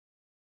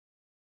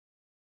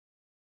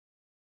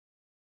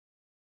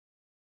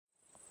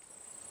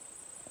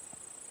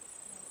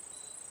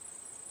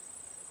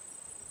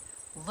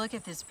Look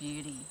at this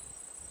beauty.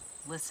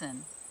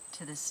 Listen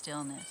to this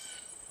stillness.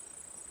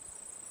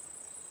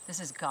 This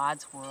is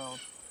God's world,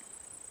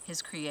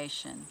 His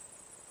creation,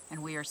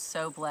 and we are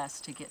so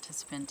blessed to get to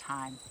spend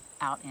time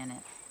out in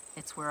it.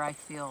 It's where I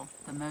feel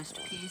the most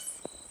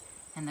peace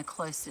and the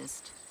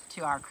closest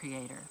to our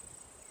Creator.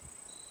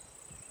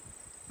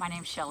 My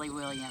name's Shelley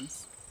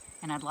Williams,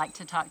 and I'd like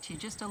to talk to you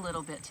just a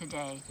little bit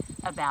today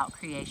about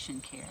creation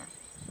care.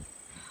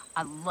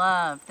 I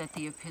love that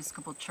the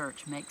Episcopal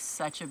Church makes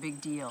such a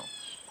big deal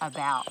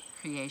about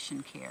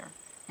creation care.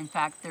 In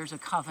fact, there's a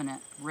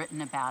covenant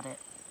written about it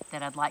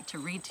that I'd like to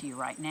read to you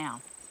right now.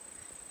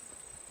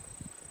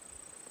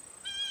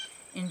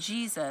 In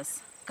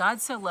Jesus, God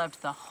so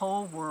loved the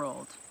whole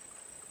world.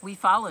 We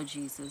follow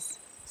Jesus,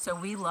 so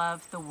we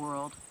love the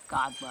world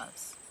God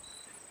loves.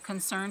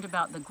 Concerned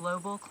about the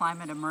global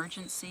climate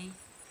emergency,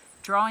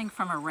 drawing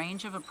from a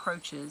range of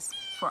approaches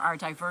for our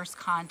diverse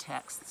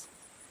contexts,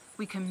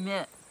 we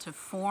commit to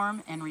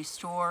form and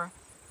restore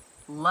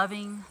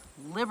loving,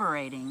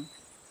 liberating,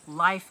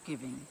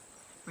 life-giving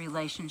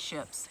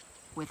relationships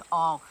with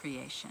all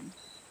creation.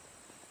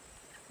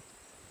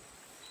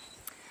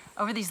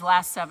 Over these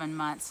last 7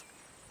 months,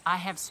 I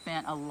have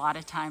spent a lot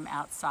of time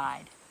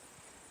outside,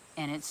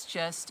 and it's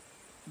just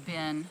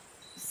been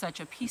such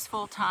a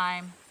peaceful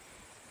time,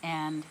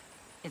 and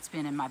it's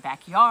been in my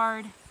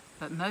backyard,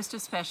 but most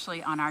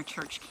especially on our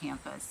church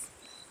campus.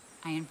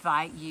 I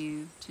invite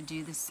you to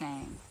do the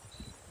same.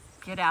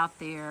 Get out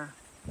there,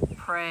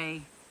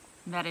 pray,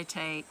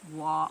 meditate,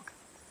 walk,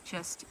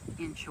 just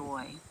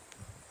enjoy.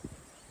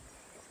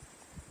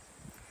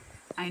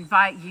 I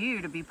invite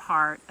you to be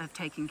part of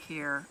taking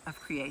care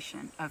of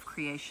creation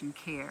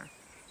care.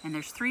 And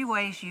there's 3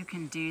 ways you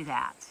can do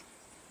that.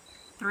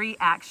 3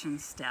 action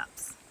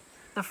steps.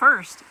 The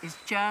first is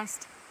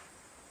just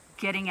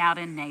getting out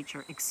in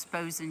nature,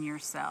 exposing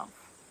yourself.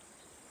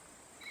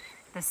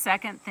 The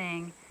second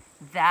thing,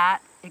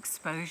 that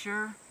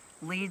exposure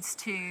leads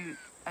to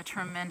a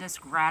tremendous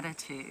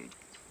gratitude.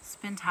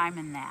 Spend time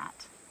in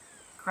that.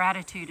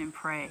 Gratitude and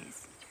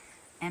praise.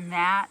 And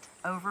that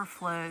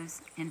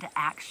overflows into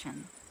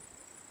action.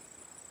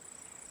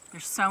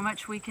 There's so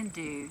much we can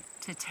do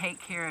to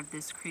take care of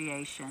this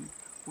creation.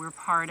 We're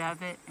part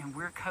of it, and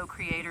we're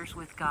co-creators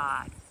with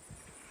God.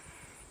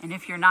 And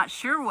if you're not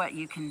sure what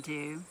you can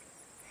do,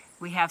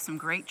 we have some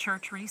great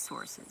church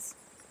resources,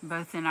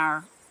 both in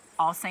our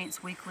All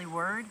Saints Weekly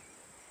Word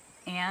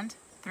and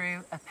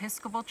through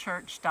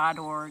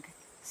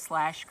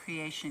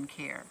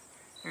episcopalchurch.org/creationcare.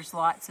 There's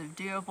lots of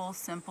doable,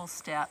 simple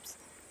steps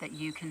that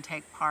you can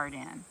take part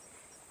in,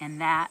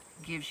 and that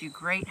gives you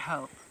great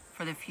hope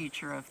for the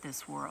future of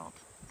this world.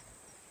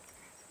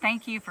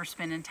 Thank you for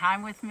spending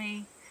time with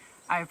me.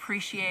 I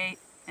appreciate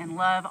and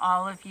love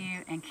all of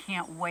you, and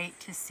can't wait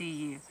to see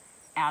you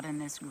out in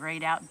this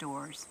great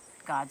outdoors,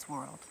 God's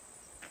world.